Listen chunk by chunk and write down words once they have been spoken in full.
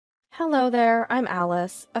Hello there, I'm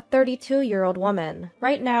Alice, a 32-year-old woman.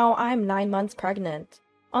 Right now, I'm 9 months pregnant.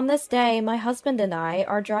 On this day, my husband and I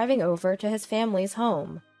are driving over to his family's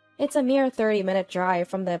home. It's a mere 30-minute drive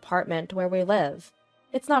from the apartment where we live.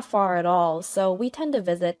 It's not far at all, so we tend to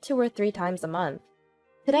visit 2 or 3 times a month.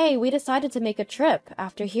 Today, we decided to make a trip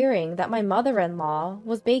after hearing that my mother-in-law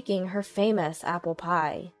was baking her famous apple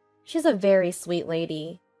pie. She's a very sweet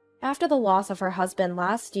lady. After the loss of her husband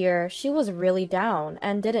last year, she was really down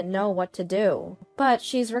and didn't know what to do. But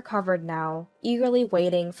she's recovered now, eagerly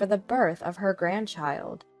waiting for the birth of her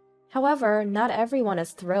grandchild. However, not everyone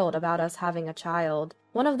is thrilled about us having a child.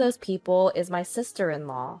 One of those people is my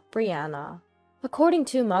sister-in-law, Brianna. According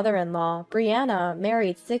to mother-in-law, Brianna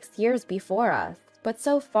married 6 years before us, but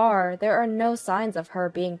so far there are no signs of her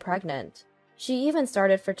being pregnant. She even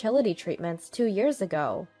started fertility treatments 2 years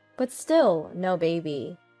ago, but still no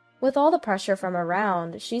baby. With all the pressure from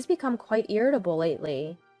around, she's become quite irritable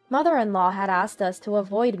lately. Mother-in-law had asked us to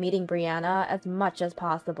avoid meeting Brianna as much as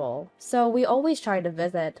possible, so we always tried to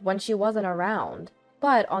visit when she wasn't around.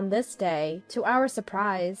 But on this day, to our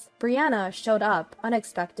surprise, Brianna showed up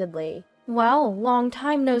unexpectedly. "Well, long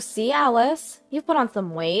time no see, Alice. You've put on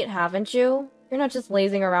some weight, haven't you? You're not just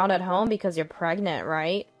lazing around at home because you're pregnant,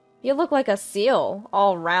 right? You look like a seal,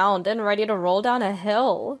 all round and ready to roll down a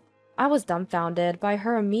hill." I was dumbfounded by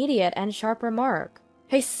her immediate and sharp remark.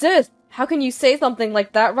 "Hey sis, how can you say something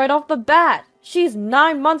like that right off the bat? She's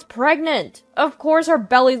 9 months pregnant! Of course her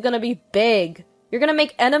belly's gonna be big! You're gonna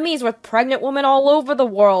make enemies with pregnant women all over the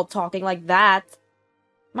world talking like that!"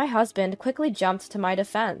 My husband quickly jumped to my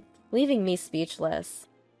defense, leaving me speechless.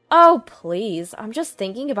 "Oh, please, I'm just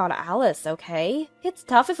thinking about Alice, okay? It's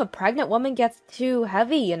tough if a pregnant woman gets too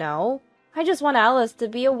heavy, you know. I just want Alice to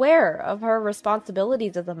be aware of her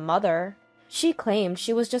responsibilities as a mother." She claimed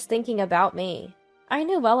she was just thinking about me. I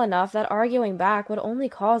knew well enough that arguing back would only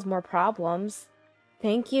cause more problems.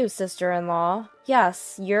 "Thank you, sister-in-law.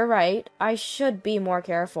 Yes, you're right. I should be more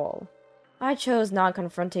careful." I chose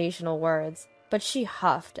non-confrontational words, but she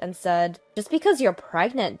huffed and said, "Just because you're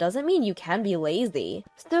pregnant doesn't mean you can be lazy.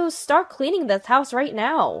 So start cleaning this house right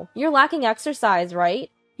now. You're lacking exercise, right?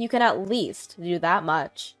 You can at least do that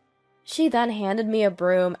much." She then handed me a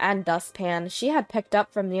broom and dustpan she had picked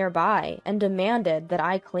up from nearby and demanded that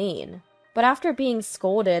I clean. But after being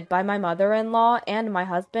scolded by my mother-in-law and my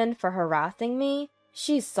husband for harassing me,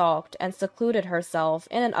 she sulked and secluded herself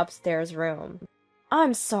in an upstairs room.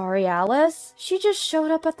 "I'm sorry, Alice. She just showed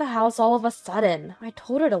up at the house all of a sudden. I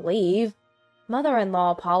told her to leave." Mother-in-law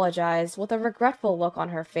apologized with a regretful look on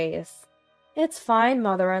her face. "It's fine,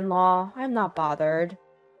 mother-in-law. I'm not bothered."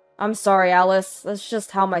 "I'm sorry, Alice. That's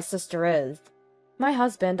just how my sister is." My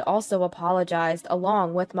husband also apologized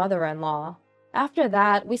along with mother-in-law. After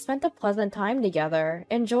that, we spent a pleasant time together,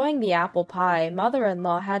 enjoying the apple pie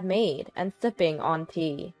mother-in-law had made and sipping on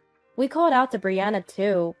tea. We called out to Brianna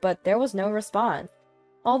too, but there was no response.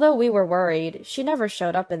 Although we were worried, she never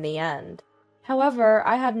showed up in the end. However,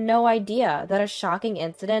 I had no idea that a shocking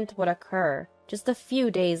incident would occur just a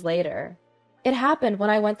few days later. It happened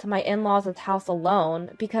when I went to my in-laws' house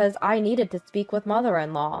alone because I needed to speak with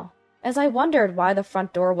mother-in-law. As I wondered why the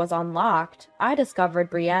front door was unlocked, I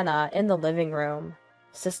discovered Brianna in the living room.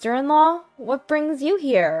 "Sister-in-law, what brings you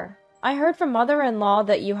here? I heard from mother-in-law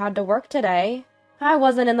that you had to work today." "I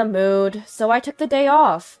wasn't in the mood, so I took the day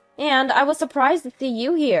off. And I was surprised to see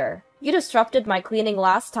you here. You disrupted my cleaning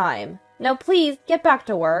last time. Now please, get back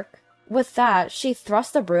to work." With that, she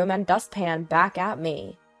thrust the broom and dustpan back at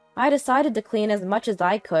me. I decided to clean as much as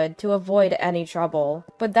I could to avoid any trouble,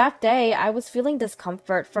 but that day I was feeling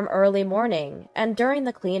discomfort from early morning, and during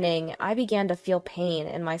the cleaning, I began to feel pain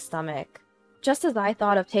in my stomach. Just as I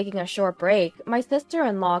thought of taking a short break, my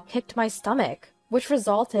sister-in-law kicked my stomach, which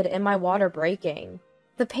resulted in my water breaking.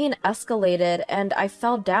 The pain escalated, and I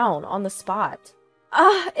fell down on the spot.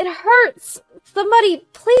 It hurts! Somebody,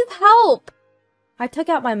 please help!" I took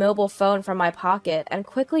out my mobile phone from my pocket and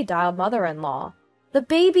quickly dialed mother-in-law. "The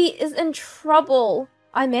baby is in trouble."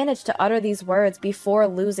 I managed to utter these words before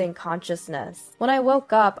losing consciousness. When I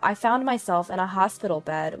woke up, I found myself in a hospital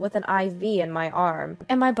bed with an IV in my arm,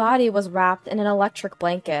 and my body was wrapped in an electric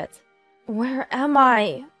blanket. "Where am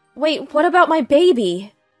I? Wait, what about my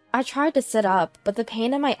baby?" I tried to sit up, but the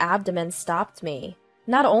pain in my abdomen stopped me.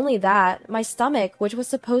 Not only that, my stomach, which was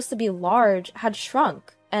supposed to be large, had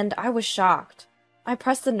shrunk, and I was shocked. I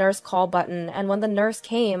pressed the nurse call button, and when the nurse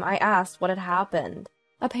came, I asked what had happened.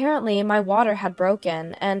 Apparently, my water had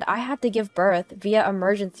broken, and I had to give birth via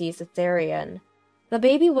emergency cesarean. The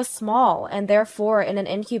baby was small and therefore in an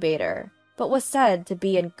incubator, but was said to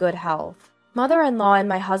be in good health. Mother-in-law and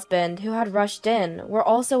my husband, who had rushed in, were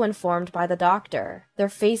also informed by the doctor. Their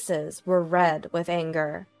faces were red with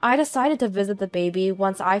anger. I decided to visit the baby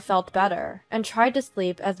once I felt better, and tried to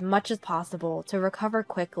sleep as much as possible to recover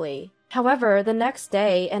quickly. However, the next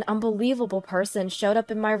day, an unbelievable person showed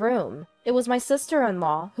up in my room. It was my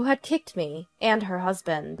sister-in-law, who had kicked me, and her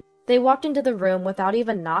husband. They walked into the room without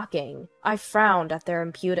even knocking. I frowned at their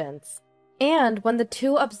impudence. And when the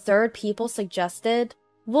two absurd people suggested,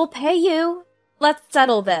 "We'll pay you. Let's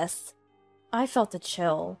settle this," I felt a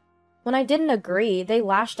chill. When I didn't agree, they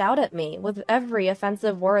lashed out at me with every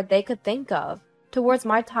offensive word they could think of, towards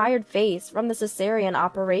my tired face from the cesarean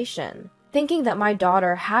operation. Thinking that my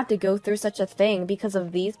daughter had to go through such a thing because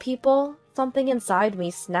of these people, something inside me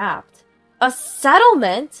snapped. "A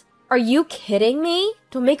settlement? Are you kidding me?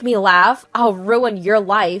 Don't make me laugh. I'll ruin your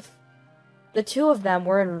life." The two of them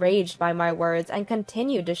were enraged by my words and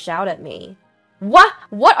continued to shout at me. What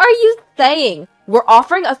are you saying? We're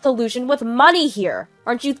offering a solution with money here.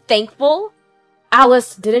 Aren't you thankful?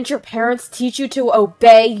 Alice, didn't your parents teach you to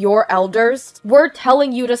obey your elders? We're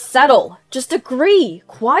telling you to settle. Just agree,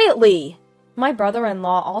 quietly. My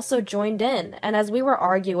brother-in-law also joined in, and as we were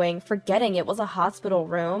arguing, forgetting it was a hospital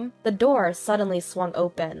room, the door suddenly swung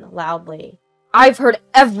open, loudly. I've heard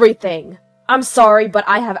everything. I'm sorry, but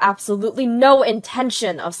I have absolutely no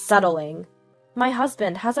intention of settling. My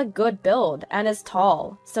husband has a good build and is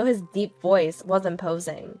tall, so his deep voice was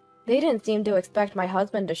imposing. They didn't seem to expect my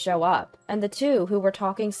husband to show up, and the two who were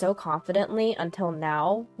talking so confidently until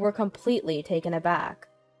now were completely taken aback.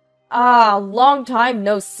 "Ah, long time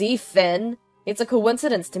no see, Finn. It's a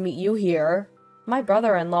coincidence to meet you here." My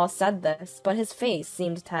brother-in-law said this, but his face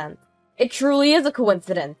seemed tense. "It truly is a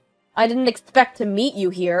coincidence. I didn't expect to meet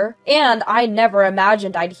you here, and I never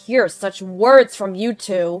imagined I'd hear such words from you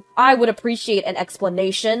two. I would appreciate an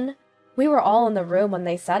explanation." We were all in the room when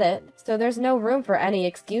they said it, so there's no room for any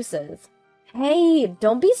excuses. "Hey,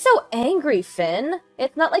 don't be so angry, Finn.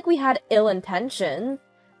 It's not like we had ill intentions.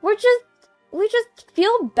 We just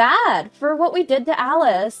feel bad for what we did to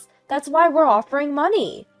Alice. That's why we're offering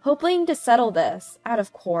money, hoping to settle this out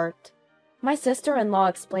of court." My sister-in-law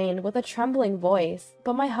explained with a trembling voice,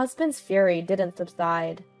 but my husband's fury didn't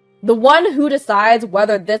subside. "The one who decides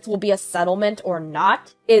whether this will be a settlement or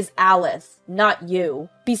not is Alice, not you.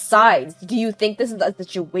 Besides, do you think this is a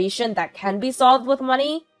situation that can be solved with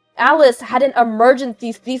money? Alice had an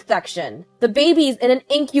emergency C-section. The baby's in an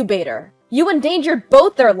incubator. You endangered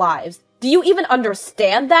both their lives. Do you even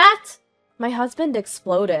understand that?" My husband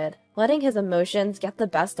exploded, letting his emotions get the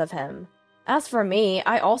best of him. As for me,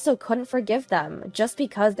 I also couldn't forgive them, just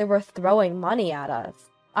because they were throwing money at us.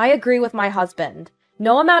 I agree with my husband.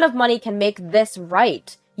 No amount of money can make this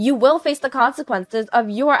right. You will face the consequences of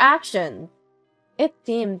your actions. It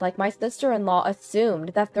seemed like my sister-in-law assumed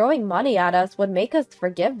that throwing money at us would make us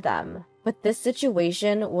forgive them, but this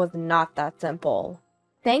situation was not that simple.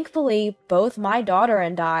 Thankfully, both my daughter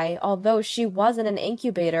and I, although she was in an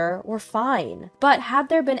incubator, were fine. But had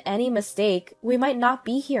there been any mistake, we might not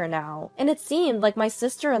be here now, and it seemed like my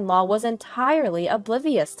sister-in-law was entirely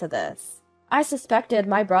oblivious to this. I suspected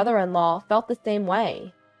my brother-in-law felt the same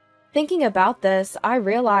way. Thinking about this, I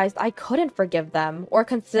realized I couldn't forgive them or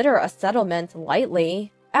consider a settlement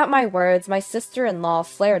lightly. At my words, my sister-in-law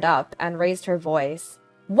flared up and raised her voice.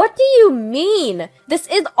 "What do you mean? This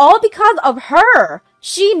is all because of her!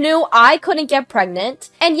 She knew I couldn't get pregnant,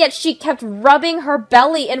 and yet she kept rubbing her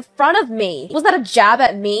belly in front of me. Was that a jab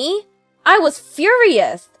at me? I was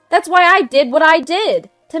furious. That's why I did what I did,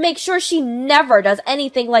 to make sure she never does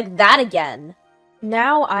anything like that again."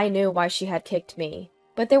 Now I knew why she had kicked me,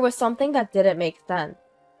 but there was something that didn't make sense.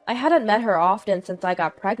 I hadn't met her often since I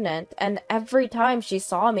got pregnant, and every time she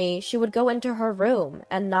saw me, she would go into her room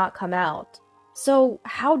and not come out. So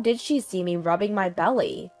how did she see me rubbing my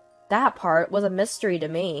belly? That part was a mystery to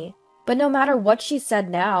me. But no matter what she said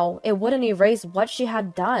now, it wouldn't erase what she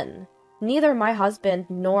had done. Neither my husband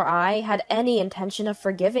nor I had any intention of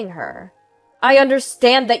forgiving her. "I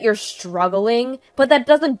understand that you're struggling, but that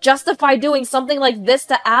doesn't justify doing something like this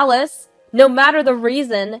to Alice. No matter the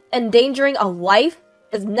reason, endangering a life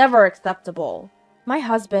is never acceptable." My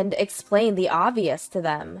husband explained the obvious to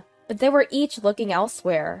them, but they were each looking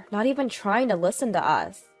elsewhere, not even trying to listen to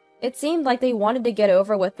us. It seemed like they wanted to get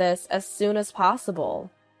over with this as soon as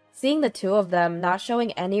possible. Seeing the two of them not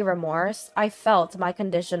showing any remorse, I felt my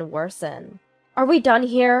condition worsen. "Are we done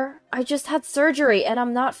here? I just had surgery and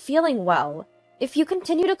I'm not feeling well. If you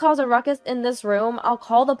continue to cause a ruckus in this room, I'll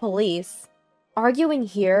call the police." Arguing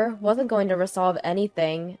here wasn't going to resolve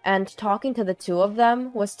anything, and talking to the two of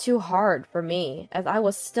them was too hard for me, as I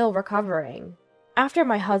was still recovering. After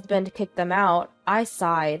my husband kicked them out, I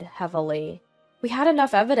sighed heavily. We had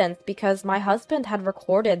enough evidence because my husband had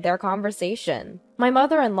recorded their conversation. My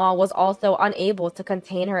mother-in-law was also unable to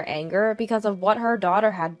contain her anger because of what her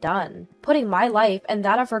daughter had done, putting my life and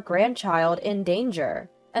that of her grandchild in danger.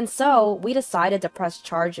 And so, we decided to press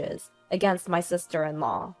charges against my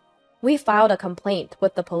sister-in-law. We filed a complaint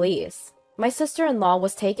with the police. My sister-in-law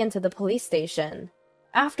was taken to the police station.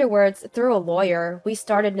 Afterwards, through a lawyer, we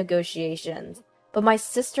started negotiations. But my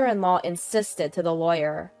sister-in-law insisted to the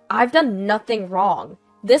lawyer, "I've done nothing wrong.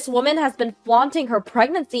 This woman has been flaunting her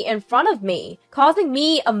pregnancy in front of me, causing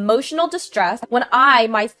me emotional distress when I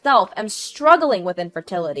myself am struggling with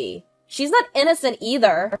infertility. She's not innocent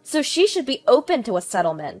either, so she should be open to a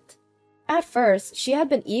settlement." At first, she had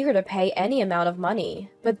been eager to pay any amount of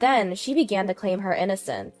money, but then she began to claim her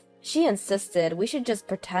innocence. She insisted we should just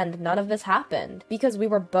pretend none of this happened, because we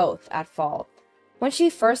were both at fault. When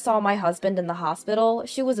she first saw my husband in the hospital,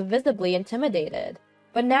 she was visibly intimidated.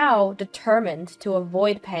 But now, determined to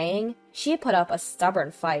avoid paying, she put up a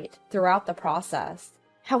stubborn fight throughout the process.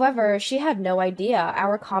 However, she had no idea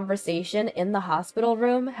our conversation in the hospital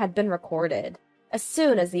room had been recorded. As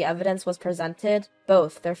soon as the evidence was presented,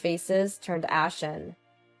 both their faces turned ashen.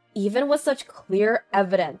 "Even with such clear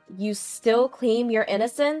evidence, you still claim you're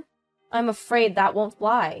innocent? I'm afraid that won't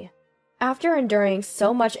fly." After enduring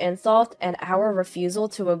so much insult and our refusal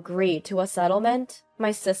to agree to a settlement,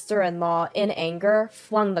 my sister-in-law, in anger,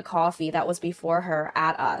 flung the coffee that was before her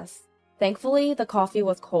at us. Thankfully, the coffee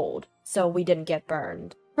was cold, so we didn't get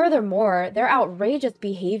burned. Furthermore, their outrageous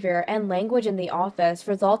behavior and language in the office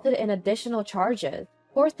resulted in additional charges,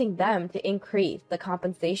 forcing them to increase the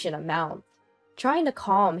compensation amount. Trying to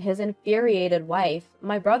calm his infuriated wife,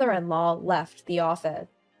 my brother-in-law left the office.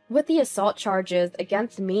 With the assault charges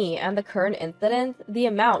against me and the current incident, the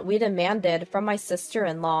amount we demanded from my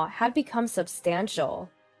sister-in-law had become substantial.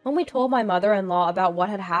 When we told my mother-in-law about what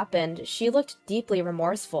had happened, she looked deeply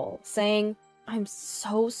remorseful, saying, "I'm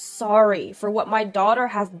so sorry for what my daughter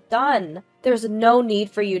has done. There's no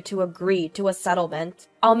need for you to agree to a settlement.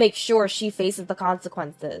 I'll make sure she faces the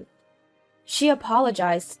consequences." She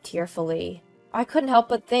apologized tearfully. I couldn't help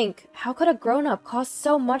but think, how could a grown-up cause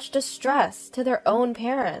so much distress to their own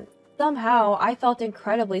parents? Somehow, I felt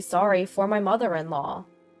incredibly sorry for my mother-in-law.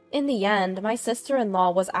 In the end, my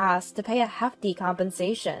sister-in-law was asked to pay a hefty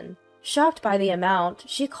compensation. Shocked by the amount,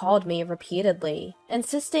 she called me repeatedly,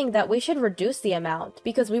 insisting that we should reduce the amount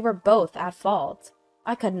because we were both at fault.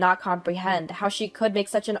 I could not comprehend how she could make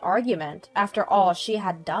such an argument after all she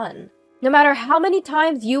had done. "No matter how many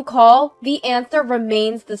times you call, the answer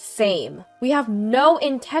remains the same. We have no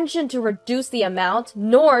intention to reduce the amount,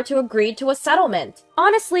 nor to agree to a settlement.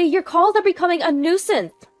 Honestly, your calls are becoming a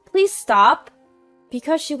nuisance. Please stop."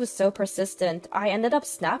 Because she was so persistent, I ended up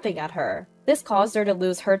snapping at her. This caused her to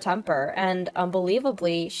lose her temper, and,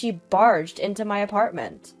 unbelievably, she barged into my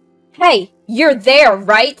apartment. "Hey, you're there,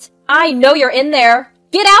 right? I know you're in there!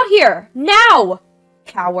 Get out here! Now!"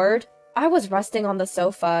 "Coward." I was resting on the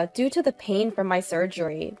sofa due to the pain from my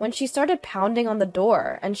surgery when she started pounding on the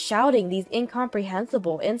door and shouting these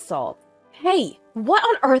incomprehensible insults. "Hey, what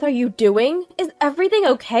on earth are you doing? Is everything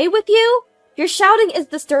okay with you? Your shouting is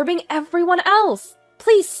disturbing everyone else.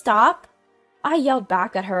 Please stop." I yelled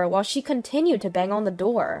back at her while she continued to bang on the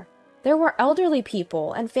door. There were elderly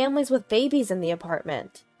people and families with babies in the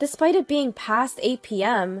apartment. Despite it being past 8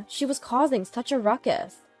 p.m., she was causing such a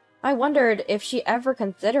ruckus. I wondered if she ever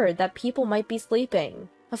considered that people might be sleeping.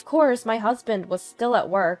 Of course, my husband was still at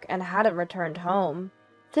work and hadn't returned home.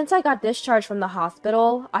 Since I got discharged from the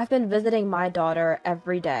hospital, I've been visiting my daughter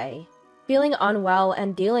every day. Feeling unwell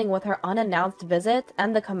and dealing with her unannounced visit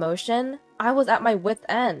and the commotion, I was at my wit's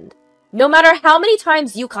end. "No matter how many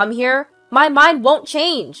times you come here, my mind won't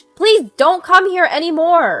change. Please don't come here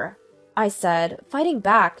anymore," I said, fighting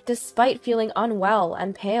back despite feeling unwell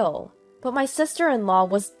and pale. But my sister-in-law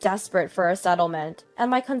was desperate for a settlement,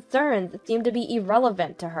 and my concerns seemed to be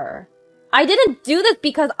irrelevant to her. "I didn't do this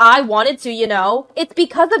because I wanted to, you know. It's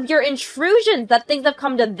because of your intrusions that things have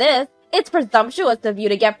come to this. It's presumptuous of you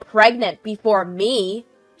to get pregnant before me.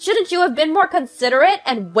 Shouldn't you have been more considerate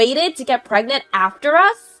and waited to get pregnant after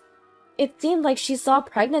us?" It seemed like she saw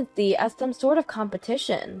pregnancy as some sort of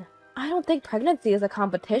competition. I don't think pregnancy is a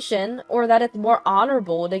competition, or that it's more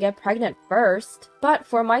honorable to get pregnant first. But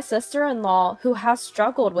for my sister-in-law, who has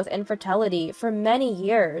struggled with infertility for many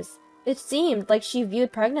years, it seemed like she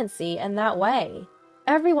viewed pregnancy in that way.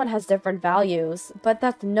 Everyone has different values, but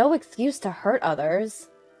that's no excuse to hurt others.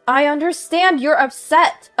 "I understand you're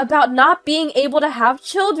upset about not being able to have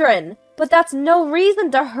children, but that's no reason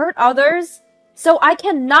to hurt others. So I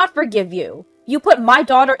cannot forgive you. You put my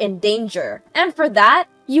daughter in danger, and for that,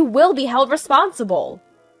 you will be held responsible.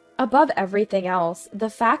 Above everything else, the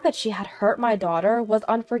fact that she had hurt my daughter was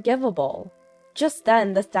unforgivable. Just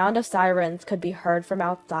then, the sound of sirens could be heard from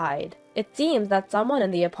outside. It seems that someone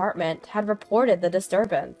in the apartment had reported the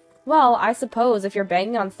disturbance. Well, I suppose if you're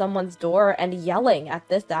banging on someone's door and yelling at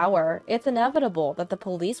this hour, it's inevitable that the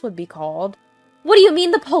police would be called. What do you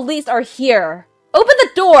mean the police are here? Open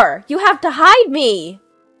the door! You have to hide me!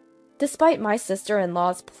 Despite my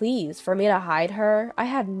sister-in-law's pleas for me to hide her, I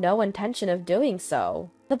had no intention of doing so.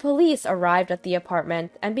 The police arrived at the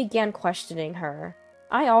apartment and began questioning her.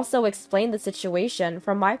 I also explained the situation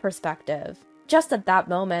from my perspective. Just at that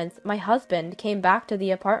moment, my husband came back to the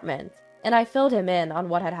apartment, and I filled him in on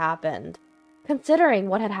what had happened. Considering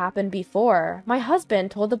what had happened before, my husband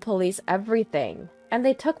told the police everything, and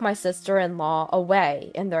they took my sister-in-law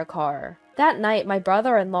away in their car. That night, my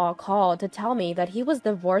brother-in-law called to tell me that he was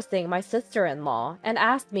divorcing my sister-in-law and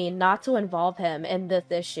asked me not to involve him in this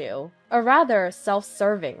issue, a rather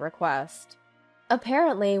self-serving request.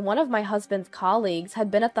 Apparently, one of my husband's colleagues had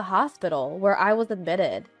been at the hospital where I was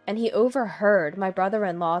admitted, and he overheard my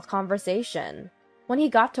brother-in-law's conversation. When he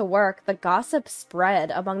got to work, the gossip spread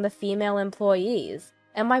among the female employees,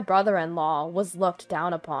 and my brother-in-law was looked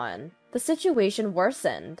down upon. The situation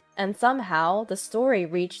worsened, and somehow the story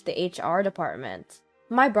reached the HR department.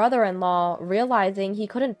 My brother-in-law, realizing he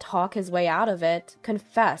couldn't talk his way out of it,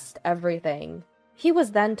 confessed everything. He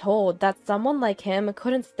was then told that someone like him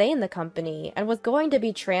couldn't stay in the company and was going to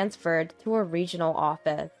be transferred to a regional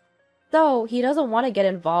office. So, he doesn't want to get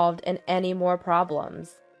involved in any more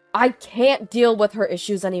problems. I can't deal with her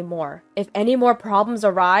issues anymore. If any more problems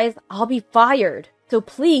arise, I'll be fired. So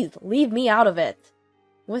please, leave me out of it.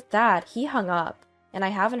 With that, he hung up, and I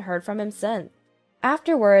haven't heard from him since.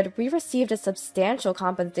 Afterward, we received a substantial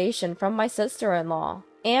compensation from my sister-in-law,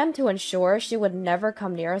 and to ensure she would never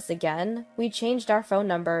come near us again, we changed our phone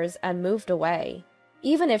numbers and moved away.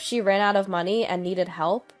 Even if she ran out of money and needed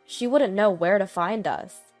help, she wouldn't know where to find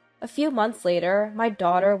us. A few months later, my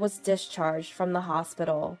daughter was discharged from the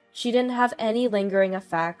hospital. She didn't have any lingering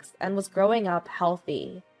effects and was growing up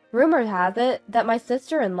healthy. Rumor has it that my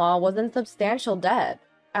sister-in-law was in substantial debt.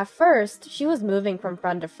 At first, she was moving from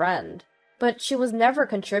friend to friend, but she was never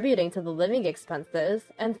contributing to the living expenses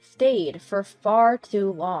and stayed for far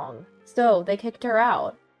too long, so they kicked her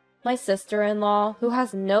out. My sister-in-law, who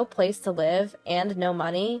has no place to live and no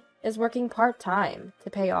money, is working part-time to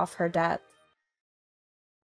pay off her debts.